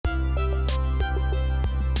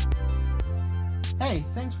Hey,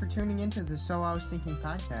 thanks for tuning into the So I Was Thinking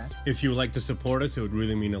podcast. If you would like to support us, it would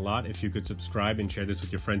really mean a lot if you could subscribe and share this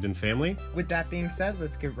with your friends and family. With that being said,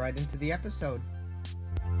 let's get right into the episode.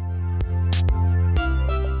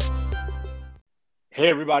 Hey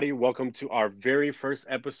everybody, welcome to our very first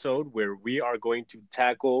episode where we are going to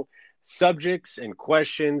tackle subjects and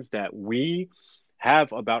questions that we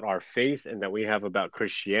have about our faith and that we have about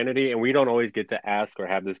Christianity, and we don't always get to ask or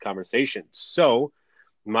have this conversation. So,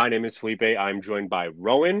 my name is Felipe. I'm joined by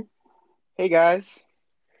Rowan. Hey guys.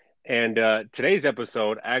 And today's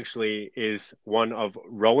episode actually is one of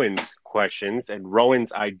Rowan's questions and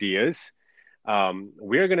Rowan's ideas.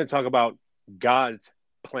 We are going to talk about God's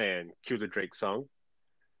plan. Cue the Drake song.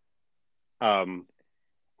 We're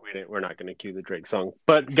not going to cue the Drake song,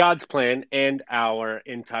 but God's plan and our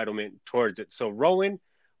entitlement towards it. So, Rowan,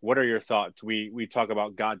 what are your thoughts? We talk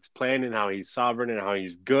about God's plan and how he's sovereign and how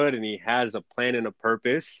he's good and he has a plan and a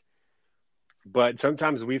purpose. But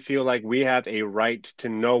sometimes we feel like we have a right to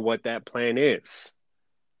know what that plan is.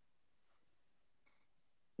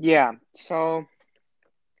 Yeah, so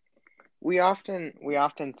we often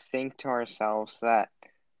think to ourselves that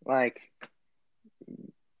like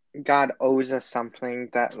God owes us something,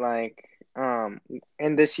 that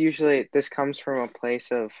and this comes from a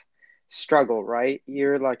place of struggle, right?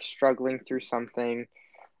 You're like struggling through something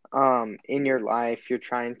in your life. You're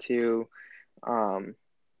trying to I'm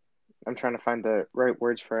trying to find the right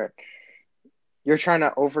words for it. You're trying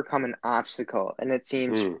to overcome an obstacle and it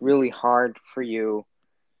seems really hard for you.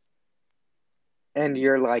 And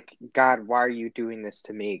you're like, God, why are you doing this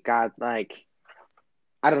to me? God, like,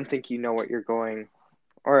 I don't think you know what you're going,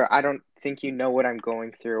 or I don't think you know what I'm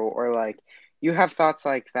going through, or like, you have thoughts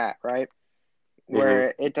like that, right?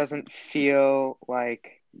 Where it doesn't feel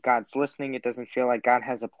like God's listening. It doesn't feel like God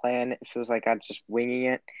has a plan. It feels like God's just winging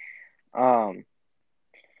it.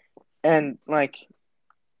 And like,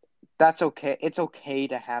 that's okay. It's okay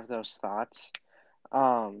to have those thoughts.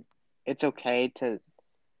 It's okay to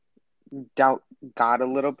doubt God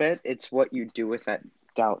a little bit. It's what you do with that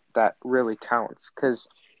doubt that really counts, because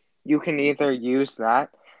you can either use that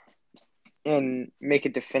and make a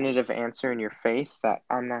definitive answer in your faith that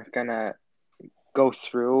I'm not gonna go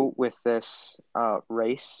through with this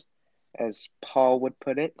race, as Paul would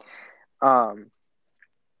put it. Like,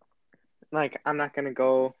 I'm not gonna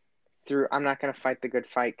fight the good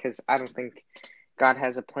fight because I don't think God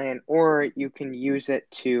has a plan. Or you can use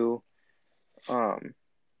it to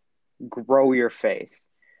grow your faith.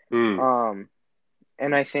 And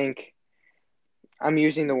I think I'm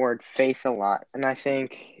using the word faith a lot. And I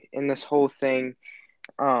think in this whole thing,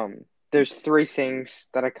 there's three things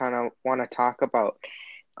that I kind of want to talk about.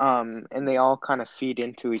 And they all kind of feed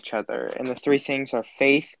into each other. And the three things are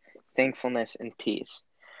faith, thankfulness, and peace.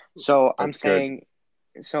 So I've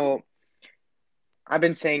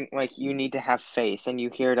been saying, like, you need to have faith, and you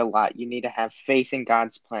hear it a lot. You need to have faith in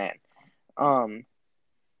God's plan.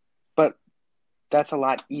 But that's a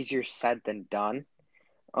lot easier said than done.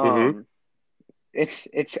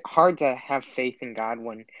 It's hard to have faith in God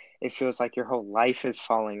when it feels like your whole life is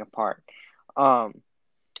falling apart. And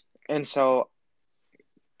so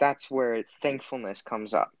that's where thankfulness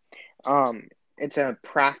comes up. It's a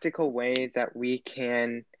practical way that we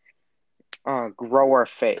can grow our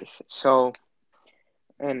faith. So,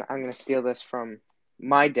 and I'm going to steal this from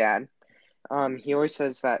my dad. He always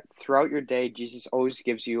says that throughout your day, Jesus always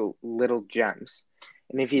gives you little gems.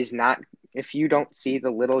 And if you don't see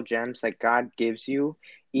the little gems that God gives you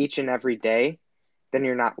each and every day, then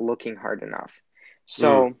you're not looking hard enough.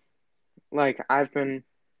 So, like, I've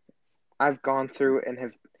gone through and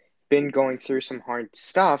have been going through some hard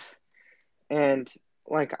stuff, and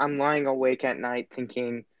like, I'm lying awake at night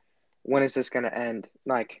thinking, when is this going to end?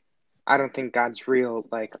 Like, I don't think God's real,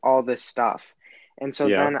 like, all this stuff. And so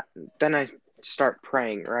then I start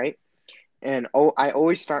praying, right? And I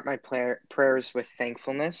always start my prayers with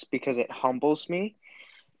thankfulness because it humbles me.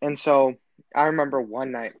 And so I remember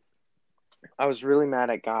one night I was really mad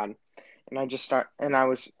at God, and I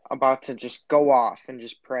was about to just go off and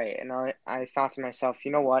just pray. And I thought to myself,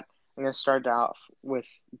 you know what? I'm going to start off with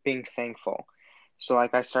being thankful. So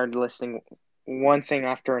like, I started listing one thing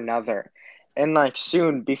after another. And like,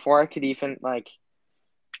 soon, before I could even like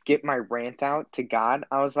get my rant out to God,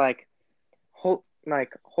 I was like, hold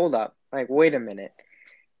up. Like, wait a minute.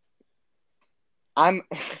 I'm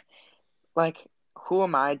like, who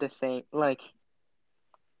am I to think, like,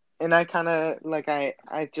 and I kind of like, I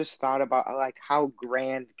just thought about like how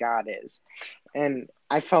grand God is. And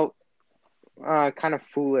I felt kind of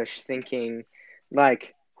foolish thinking,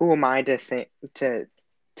 like, who am I to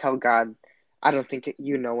tell God, I don't think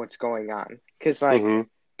you know what's going on? Because like,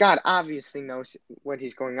 God obviously knows what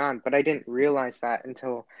he's going on, but I didn't realize that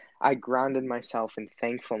until I grounded myself in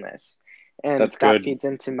thankfulness. And That's that good. feeds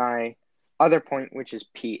into my other point, which is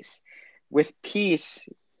peace. With peace,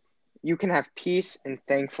 you can have peace and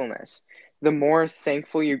thankfulness. The more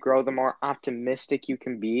thankful you grow, the more optimistic you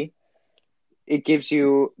can be. It gives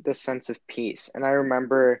you the sense of peace. And I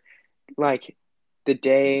remember like the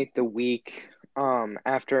day, the week,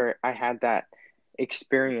 after I had that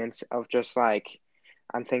experience of just like,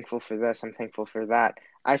 I'm thankful for this, I'm thankful for that,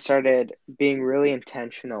 I started being really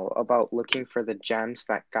intentional about looking for the gems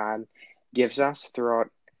that God gives us throughout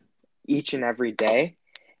each and every day.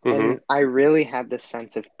 Hmm. And I really had this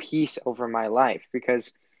sense of peace over my life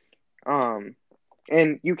because, um,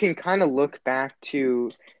 and you can kind of look back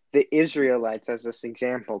to the Israelites as this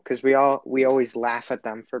example because we always laugh at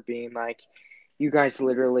them for being like, you guys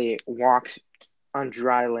literally walked on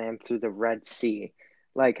dry land through the Red Sea,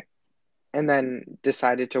 like, and then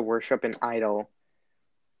decided to worship an idol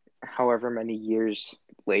however many years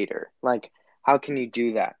later. Like, how can you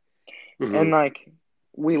do that? And Hmm. like,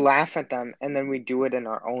 we laugh at them and then we do it in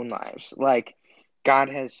our own lives. Like, God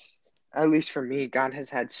has, at least for me, God has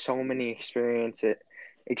had so many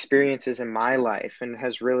experiences in my life and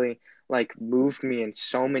has really like moved me in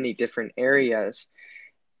so many different areas.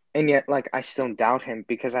 And yet, like, I still doubt him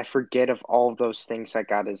because I forget of all of those things that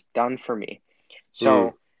God has done for me.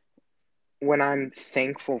 Mm. So when I'm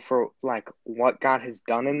thankful for like what God has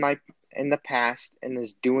done in the past and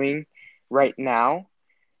is doing right now,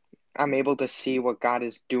 I'm able to see what God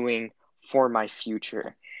is doing for my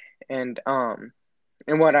future. And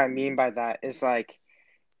what I mean by that is like,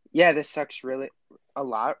 yeah, this sucks really a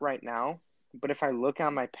lot right now, but if I look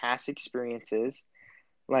at my past experiences,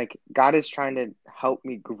 like God is trying to help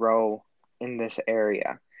me grow in this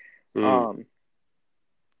area. Mm. Um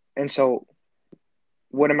and so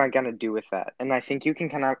what am I going to do with that? And I think you can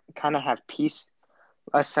kind of have peace,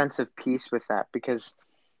 a sense of peace with that because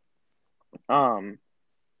um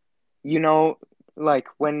you know like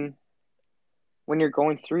when you're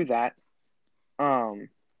going through that, um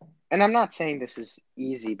and I'm not saying this is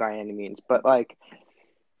easy by any means, but like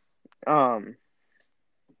um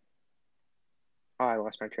oh, I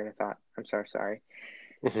lost my train of thought. I'm so sorry.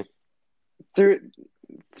 Mhm.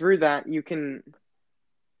 Through that you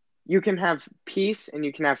can have peace and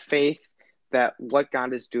you can have faith that what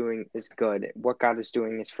God is doing is good. What God is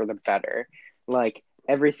doing is for the better. Like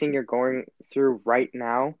everything you're going through right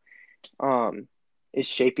now um is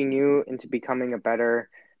shaping you into becoming a better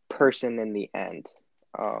person in the end.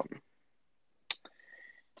 Um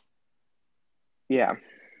yeah,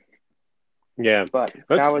 Yeah. but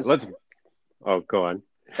Let's oh, go on.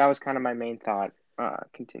 that was kind of my main thought.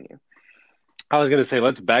 Continue. I was going to say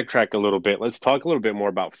let's backtrack a little bit. Let's talk a little bit more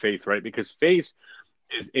about faith, right? Because faith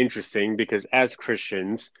is interesting because as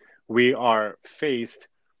Christians, we are faced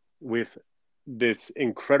with this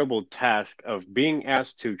incredible task of being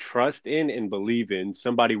asked to trust in and believe in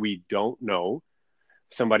somebody we don't know,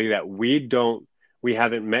 somebody that we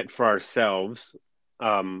haven't met for ourselves.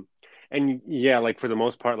 Um, and yeah, like for the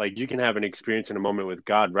most part, like you can have an experience in a moment with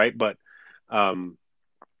God, right? But um,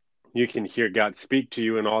 you can hear God speak to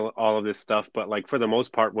you and all of this stuff. But like for the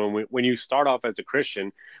most part, when you start off as a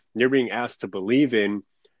Christian, you're being asked to believe in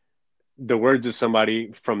the words of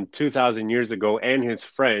somebody from 2,000 years ago and his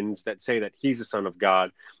friends that say that he's the son of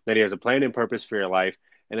God, that he has a plan and purpose for your life,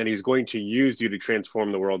 and that he's going to use you to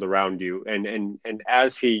transform the world around you. And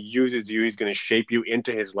as he uses you, he's going to shape you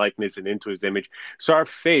into his likeness and into his image. So our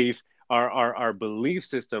faith, our belief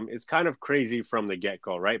system is kind of crazy from the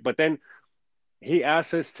get-go, right? But then he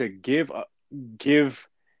asks us to give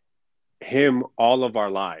him all of our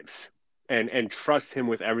lives and trust him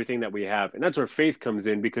with everything that we have. And that's where faith comes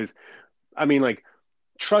in because I mean, like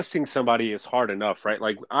trusting somebody is hard enough, right?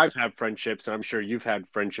 Like I've had friendships, and I'm sure you've had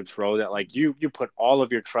friendships, Ro, that like you put all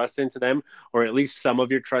of your trust into them, or at least some of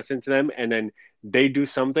your trust into them, and then they do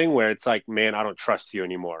something where it's like, man, I don't trust you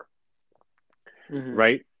anymore, Hmm.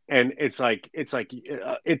 right? And it's like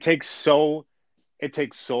it takes so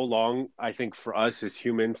long, I think, for us as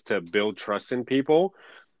humans to build trust in people,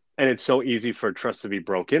 and it's so easy for trust to be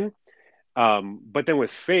broken. But then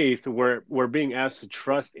with faith, we're being asked to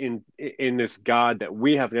trust in this God that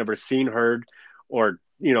we have never seen, heard, or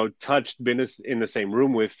touched, been in the same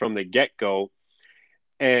room with from the get go,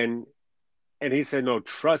 and he said, "No,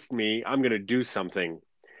 trust me, I'm going to do something."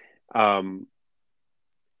 Um,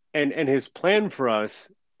 and his plan for us,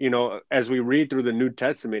 as we read through the New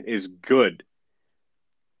Testament, is good.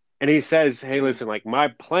 And he says, "Hey, Hmm. listen, like my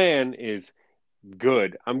plan is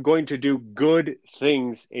good. I'm going to do good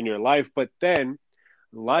things in your life, but then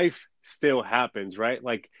life still happens, right?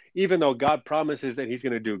 Like, even though God promises that he's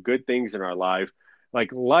going to do good things in our life,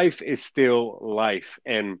 like life is still life.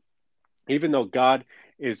 And even though God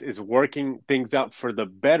is working things out for the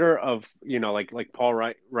better of, like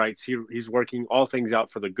Paul writes, he's working all things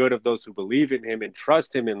out for the good of those who believe in him and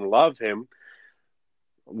trust him and love him.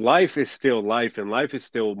 Life is still life, and life is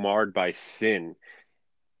still marred by sin.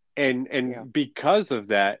 Yeah. And because of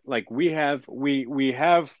that, like we have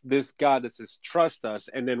this God that says trust us,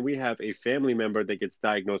 and then we have a family member that gets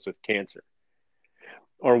diagnosed with cancer,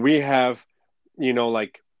 or you know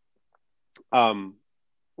like um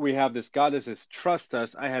we have this God that says trust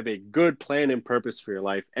us, I have a good plan and purpose for your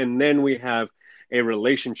life, and then we have a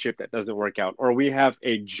relationship that doesn't work out, or we have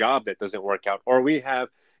a job that doesn't work out, or we have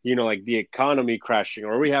like the economy crashing,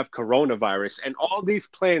 or we have coronavirus, and all these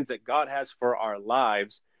plans that God has for our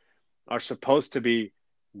lives are supposed to be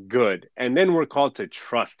good, and then we're called to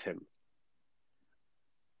trust him.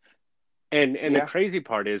 And the Yeah. crazy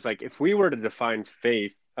part is, like, if we were to define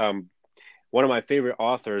faith, one of my favorite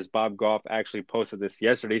authors, Bob Goff, actually posted this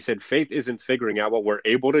yesterday. He said faith isn't figuring out what we're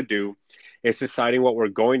able to do, it's deciding what we're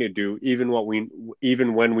going to do even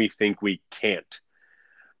when we think we can't.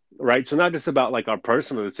 Right? So not just about like our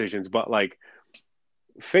personal decisions, but like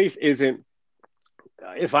faith isn't,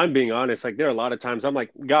 if I'm being honest, like there are a lot of times I'm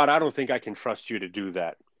like, God, I don't think I can trust you to do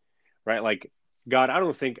that. Right? Like, God, I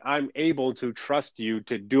don't think I'm able to trust you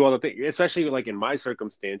to do all the things, especially like in my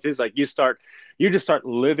circumstances. Like you just start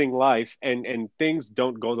living life, and things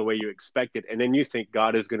don't go the way you expected. And then you think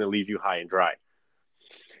God is going to leave you high and dry.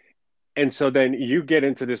 And so then you get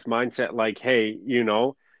into this mindset like, hey,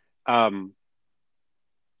 um,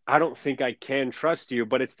 I don't think I can trust you,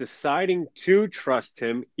 but it's deciding to trust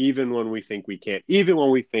him even when we think we can't, even when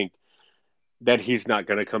we think that he's not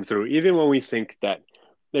going to come through, even when we think that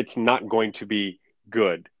it's not going to be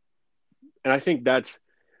good. And I think that's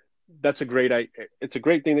a great it's a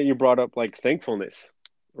great thing that you brought up, like thankfulness,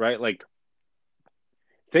 right? Like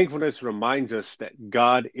thankfulness reminds us that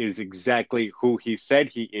God is exactly who he said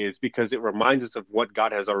he is, because it reminds us of what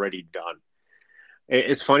God has already done.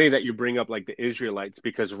 It's funny that you bring up like the Israelites,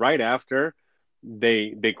 because right after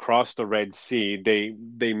they crossed the Red Sea,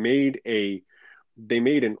 they made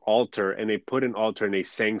an altar, and they put an altar, and they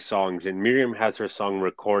sang songs, and Miriam has her song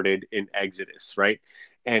recorded in Exodus, right?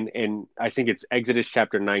 And I think it's Exodus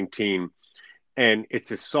chapter 19, and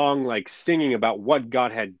it's a song like singing about what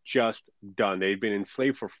God had just done. They'd been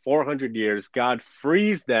enslaved for 400 years. God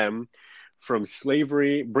frees them from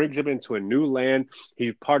slavery, brings them into a new land.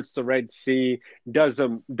 He parts the Red Sea, does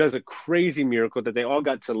a crazy miracle that they all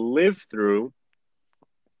got to live through.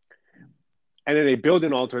 And then they build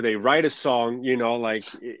an altar, they write a song, like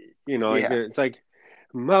Yeah. it's like,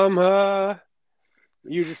 Mama,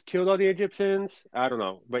 you just killed all the Egyptians. I don't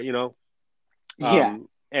know, but Yeah.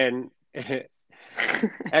 and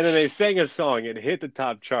and then they sang a song. It hit the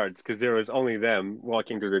top charts because there was only them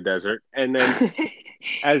walking through the desert. And then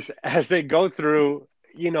as they go through,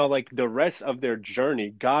 like the rest of their journey,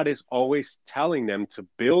 God is always telling them to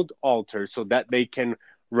build altars so that they can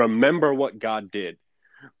remember what God did.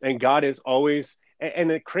 And God is always, and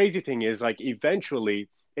the crazy thing is, like, eventually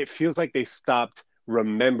it feels like they stopped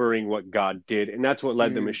remembering what God did. And that's what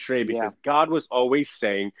led them astray, Yeah. because God was always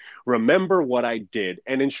saying, remember what I did,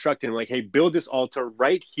 and instructing them, like, hey, build this altar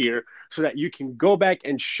right here so that you can go back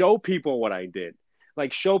and show people what I did.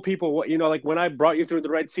 Like, show people what, like when I brought you through the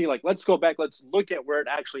Red Sea, like, let's go back, let's look at where it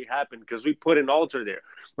actually happened, because we put an altar there.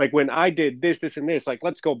 Like, when I did this, and this, like,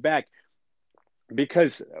 let's go back,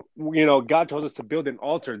 because God told us to build an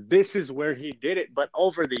altar. This is where he did it. But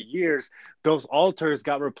over the years, those altars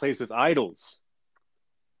got replaced with idols,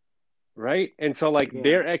 right? And so, like, Yeah.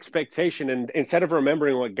 their expectation, and instead of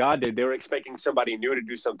remembering what God did, they were expecting somebody new to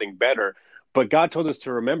do something better. But God told us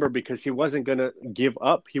to remember, because he wasn't going to give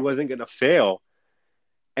up, he wasn't going to fail.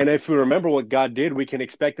 And if we remember what God did, we can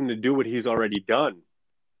expect him to do what he's already done.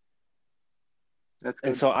 That's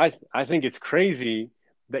And good. so I think it's crazy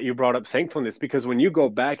that you brought up thankfulness, because when you go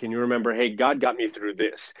back and you remember, hey, God got me through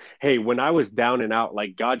this. Hey, when I was down and out,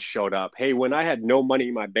 like, God showed up. Hey, when I had no money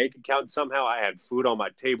in my bank account, somehow I had food on my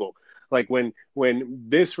table. Like, when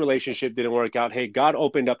this relationship didn't work out, hey, God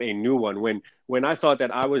opened up a new one. When I thought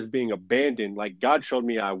that I was being abandoned, like, God showed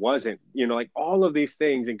me I wasn't. Like, all of these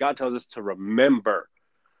things, and God tells us to remember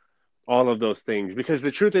all of those things, because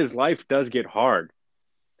the truth is, life does get hard,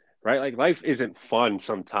 right? Like, life isn't fun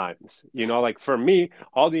sometimes. Like, for me,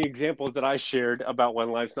 all the examples that I shared about when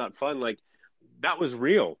life's not fun, like, that was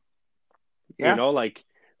real. Yeah.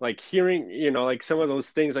 Like hearing, like some of those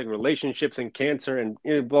things, like relationships and cancer and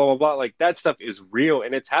blah blah blah, like that stuff is real,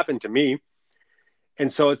 and it's happened to me.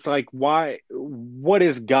 And so it's like, why, what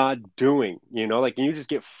is God doing? Like, and you just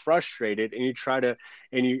get frustrated and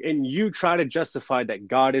you try to justify that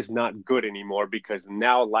God is not good anymore because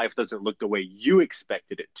now life doesn't look the way you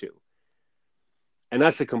expected it to. And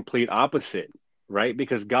that's the complete opposite, right?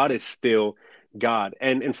 Because God is still God.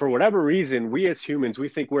 And for whatever reason, we as humans, we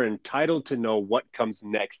think we're entitled to know what comes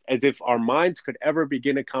next, as if our minds could ever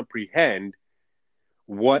begin to comprehend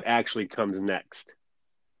what actually comes next.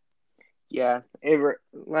 Yeah,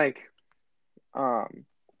 um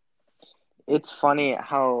it's funny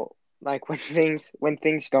how like when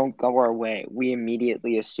things don't go our way, we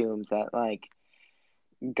immediately assume that like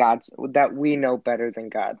God's that we know better than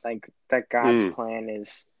God, like that God's Mm, plan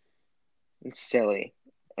is silly.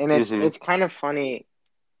 And it's mm-hmm, it's kind of funny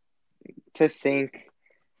to think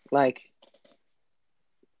like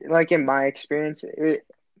in my experience,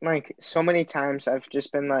 like so many times I've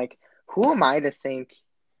just been like, who am I to think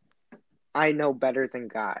I know better than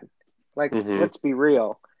God? Like, mm-hmm, let's be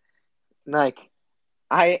real. Like,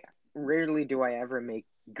 I rarely do I ever make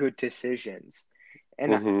good decisions,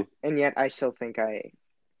 and mm-hmm, and yet I still think I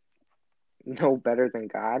know better than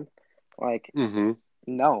God. Like, mm-hmm,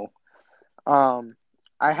 no. Um,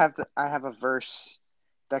 I have a verse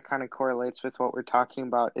that kind of correlates with what we're talking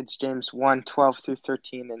about. It's James 1:12 through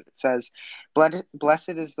 13, and it says, Blessed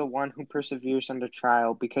is the one who perseveres under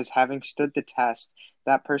trial, because having stood the test,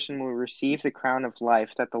 that person will receive the crown of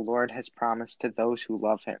life that the Lord has promised to those who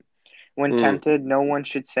love him. When mm, tempted, no one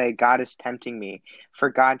should say, God is tempting me, for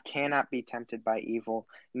God cannot be tempted by evil,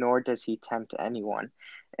 nor does he tempt anyone.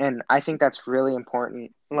 And I think that's really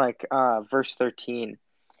important, like verse 13,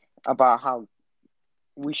 about how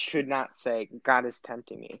we should not say God is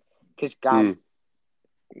tempting me, because God, mm,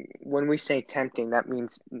 when we say tempting, that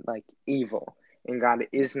means like evil, and God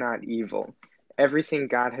is not evil. Everything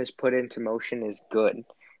God has put into motion is good,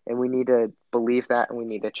 and we need to believe that, and we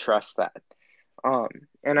need to trust that. Um,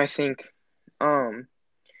 and I think, um,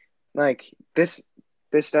 like this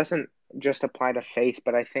doesn't just apply to faith,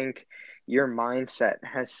 but I think your mindset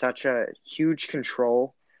has such a huge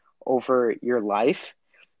control over your life.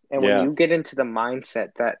 And when yeah, you get into the mindset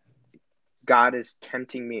that God is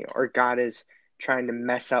tempting me or God is trying to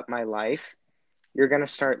mess up my life, you're going to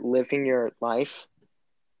start living your life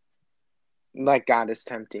like God is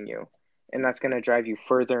tempting you. And that's going to drive you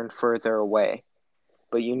further and further away.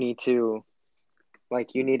 But you need to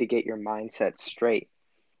get your mindset straight.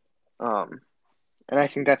 Um, and I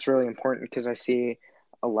think that's really important because I see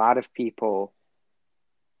a lot of people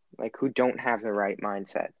like who don't have the right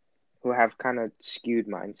mindset, who have kind of skewed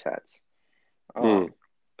mindsets. mm, Um,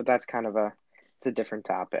 but that's kind of it's a different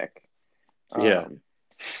topic. yeah. Um,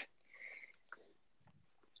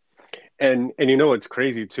 And it's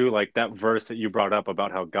crazy too, like that verse that you brought up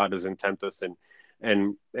about how God doesn't tempt us,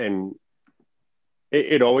 and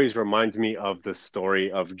it always reminds me of the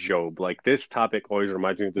story of Job. Like this topic always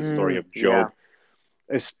reminds me of the story of yeah. Job,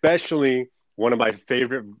 especially one of my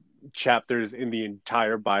favorite chapters in the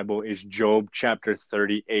entire Bible is Job chapter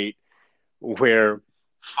 38, where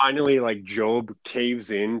finally like Job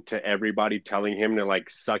caves in to everybody telling him to like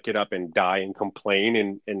suck it up and die and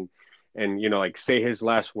complain and like say his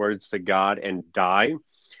last words to God and die.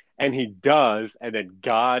 And he does, and then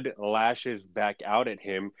God lashes back out at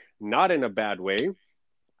him, not in a bad way,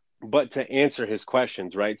 but to answer his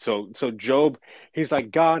questions, right? So Job, he's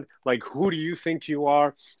like, God, like, who do you think you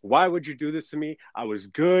are? Why would you do this to me? I was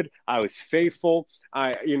good, I was faithful,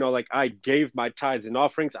 like I gave my tithes and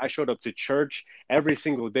offerings, I showed up to church every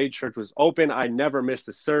single day, church was open, I never missed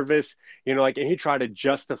a service, like, and he tried to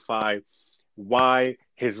justify why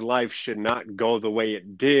his life should not go the way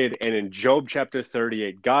it did. And in Job chapter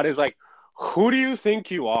 38, God is like, who do you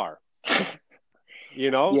think you are?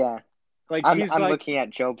 you know Yeah. like I'm he's I'm like looking at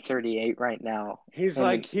Job 38 right now, He's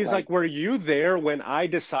like, and he's like, were you there when I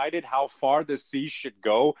decided how far the sea should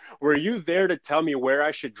go? Were you there to tell me where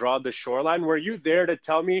I should draw the shoreline? Were you there to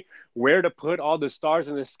tell me where to put all the stars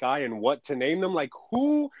in the sky and what to name them? Like,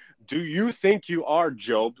 who do you think you are,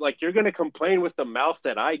 Job? Like, you're going to complain with the mouth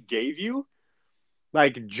that I gave you?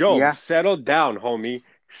 Like, Job, yeah. settle down, homie.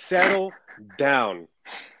 Settle down.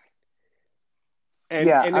 And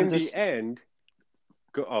Yeah, and in the end,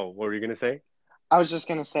 oh, what were you going to say? I was just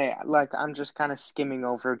gonna say, like, I'm just kind of skimming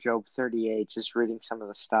over Job 38, just reading some of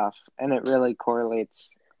the stuff, and it really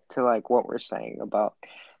correlates to like what we're saying about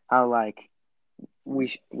how like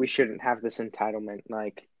we shouldn't have this entitlement,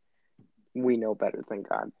 like we know better than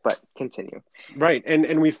God. But continue. Right.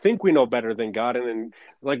 And we think we know better than God. And then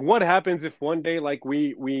like what happens if one day like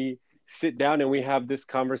we sit down and we have this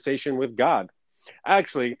conversation with God?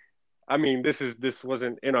 Actually, I mean this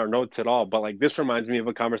wasn't in our notes at all, but like this reminds me of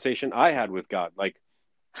a conversation I had with God. Like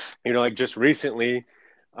Like just recently,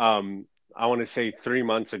 I want to say 3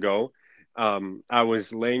 months ago, I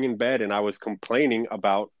was laying in bed and I was complaining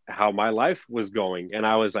about how my life was going. And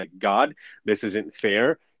I was like, God, this isn't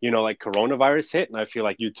fair. Like coronavirus hit and I feel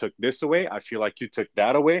like you took this away. I feel like you took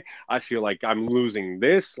that away. I feel like I'm losing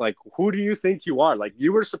this. Like, who do you think you are? Like,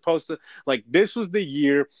 you were supposed to, like, this was the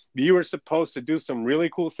year you were supposed to do some really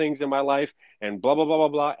cool things in my life and blah, blah, blah, blah,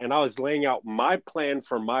 blah. And I was laying out my plan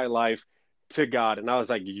for my life to God. And I was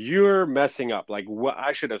like, you're messing up. Like, what?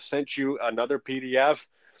 I should have sent you another PDF.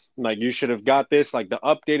 Like, you should have got this, like the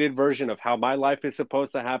updated version of how my life is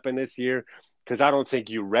supposed to happen this year. Cause I don't think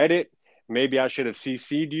you read it. Maybe I should have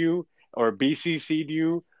CC'd you or BCC'd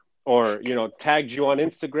you or, tagged you on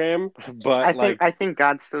Instagram. But like, I think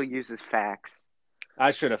God still uses facts.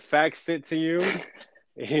 I should have faxed it to you,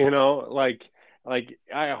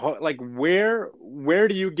 like where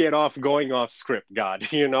do you get off going off script, God,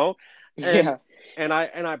 and Yeah. and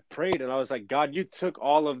I prayed and I was like, God, you took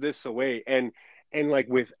all of this away, and like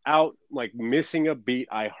without like missing a beat,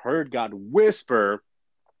 I heard God whisper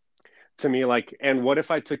to me like, and what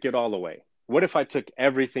if I took it all away? What if I took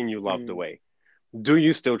everything you loved Mm, away? Do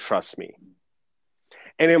you still trust me?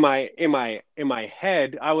 And in my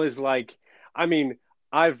head, I was like, I mean,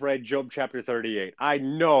 I've read Job chapter 38. I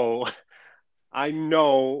know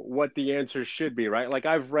what the answer should be, right? Like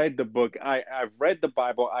I've read the book, I've read the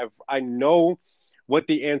Bible, I know what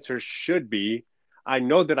the answer should be. I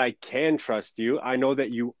know that I can trust you. I know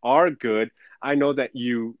that you are good. I know that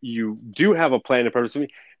you do have a plan and purpose for me.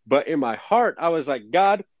 But in my heart, I was like,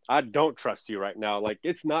 God, I don't trust you right now. Like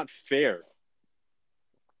it's not fair.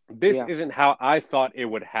 This yeah. isn't how I thought it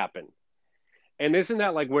would happen. And isn't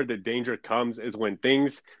that like where the danger comes is when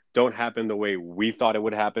things don't happen the way we thought it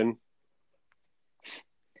would happen?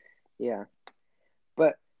 Yeah.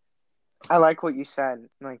 But I like what you said.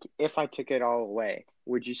 Like, if I took it all away,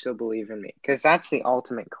 would you still believe in me? Because that's the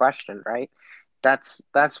ultimate question, right? That's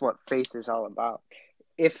what faith is all about.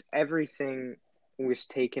 If everything was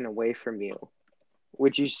taken away from you,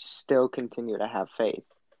 would you still continue to have faith?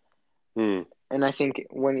 Hmm. And I think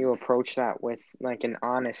when you approach that with like an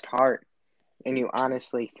honest heart and you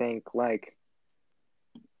honestly think like,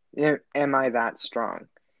 am I that strong?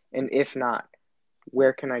 And if not,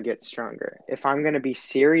 where can I get stronger? If I'm going to be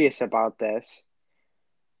serious about this,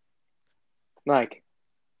 like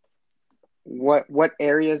what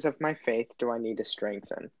areas of my faith do I need to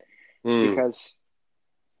strengthen? Hmm. Because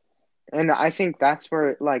and I think that's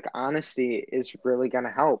where like honesty is really going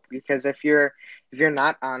to help, because if you're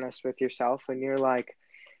not honest with yourself and you're like,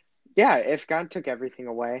 yeah, if God took everything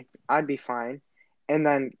away, I'd be fine. And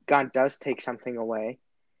then God does take something away,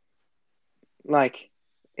 like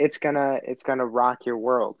it's gonna rock your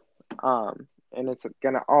world. And it's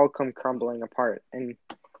gonna all come crumbling apart, and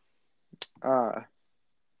uh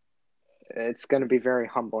it's gonna be very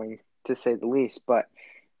humbling to say the least. But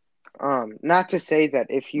not to say that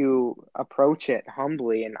if you approach it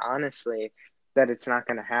humbly and honestly that it's not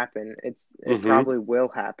gonna happen. It Mm-hmm. probably will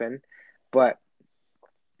happen, but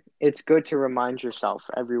it's good to remind yourself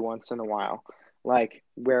every once in a while, like,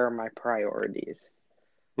 where are my priorities?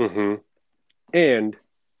 Mm-hmm. And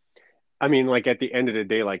I mean, like at the end of the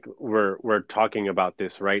day, like we're talking about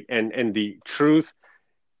this, right? And the truth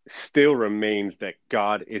still remains that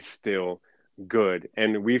God is still good.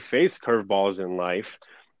 And we face curveballs in life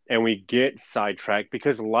and we get sidetracked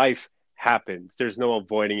because life happens. There's no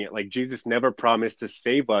avoiding it. Like Jesus never promised to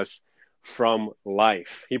save us from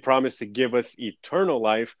life. He promised to give us eternal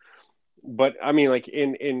life. But I mean, like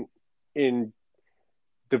in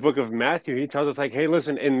the book of Matthew, he tells us like, hey,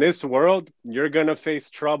 listen, in this world, you're gonna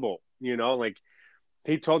face trouble. Like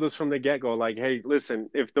he told us from the get-go, like, hey, listen,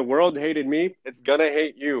 if the world hated me, it's gonna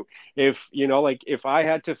hate you. If like if I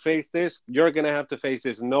had to face this, you're gonna have to face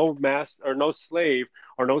this. No master or no slave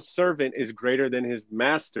or no servant is greater than his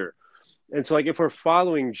master. And so like if we're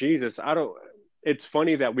following Jesus, I don't it's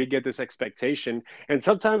funny that we get this expectation. And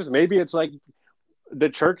sometimes maybe it's like the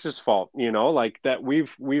church's fault, like that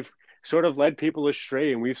we've sort of led people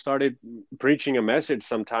astray and we've started preaching a message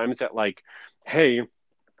sometimes that like, hey,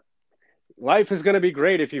 life is going to be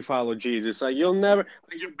great if you follow Jesus. Like you'll never,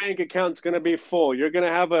 like your bank account's going to be full. You're going to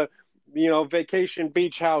have a, vacation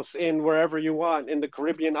beach house in wherever you want in the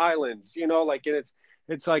Caribbean islands. Like and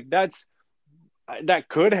it's like that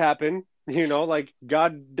could happen. Like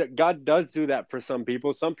God does do that for some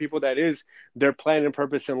people. Some people that is their plan and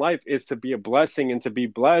purpose in life is to be a blessing and to be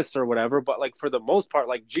blessed or whatever. But like for the most part,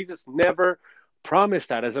 like Jesus never promised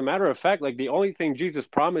that. As a matter of fact, like the only thing Jesus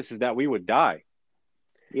promised is that we would die.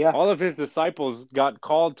 Yeah. All of his disciples got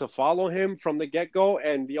called to follow him from the get-go,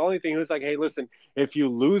 and the only thing he was like, hey, listen, if you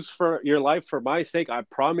lose for your life for my sake, I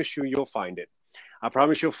promise you'll find it. I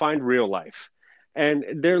promise you'll find real life. And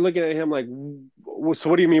they're looking at him like, so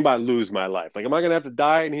what do you mean by lose my life? Like, am I going to have to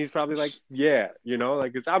die? And he's probably like, yeah,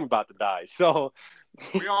 like, 'cause I'm about to die. So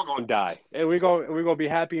we all going to die, and we're going to be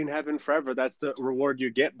happy in heaven forever. That's the reward you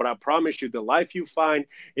get. But I promise you, the life you find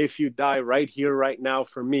if you die right here, right now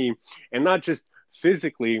for me, and not just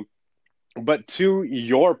physically, but to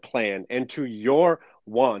your plan and to your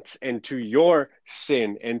wants and to your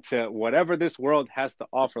sin and to whatever this world has to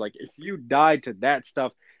offer. Like, if you die to that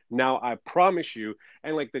stuff now, I promise you.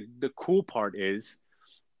 And like the cool part is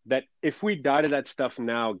that if we die to that stuff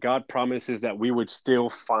now, God promises that we would still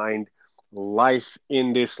find life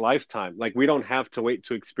in this lifetime. Like, we don't have to wait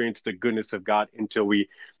to experience the goodness of God until we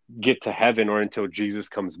get to heaven or until Jesus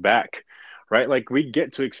comes back, right? Like, we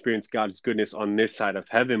get to experience God's goodness on this side of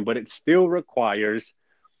heaven, but it still requires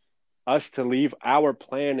us to leave our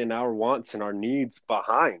plan and our wants and our needs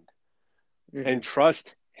behind and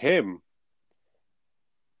trust him.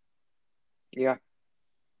 Yeah.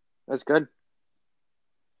 That's good.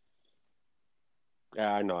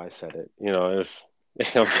 Yeah, I know I said it.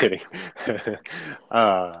 I'm kidding.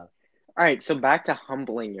 All right, so back to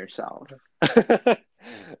humbling yourself.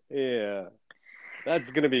 Yeah. That's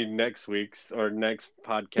going to be next week's or next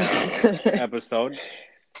podcast episode.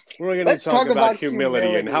 We're going to talk about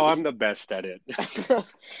humility and how I'm the best at it.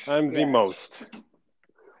 I'm the most.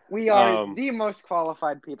 We are the most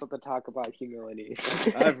qualified people to talk about humility.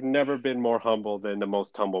 I've never been more humble than the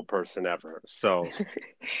most humble person ever. So...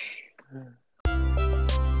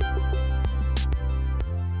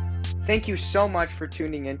 Thank you so much for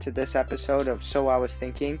tuning into this episode of So I Was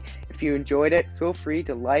Thinking. If you enjoyed it, feel free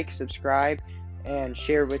to like, subscribe, and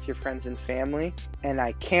share with your friends and family. And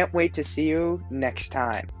I can't wait to see you next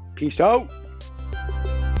time. Peace out.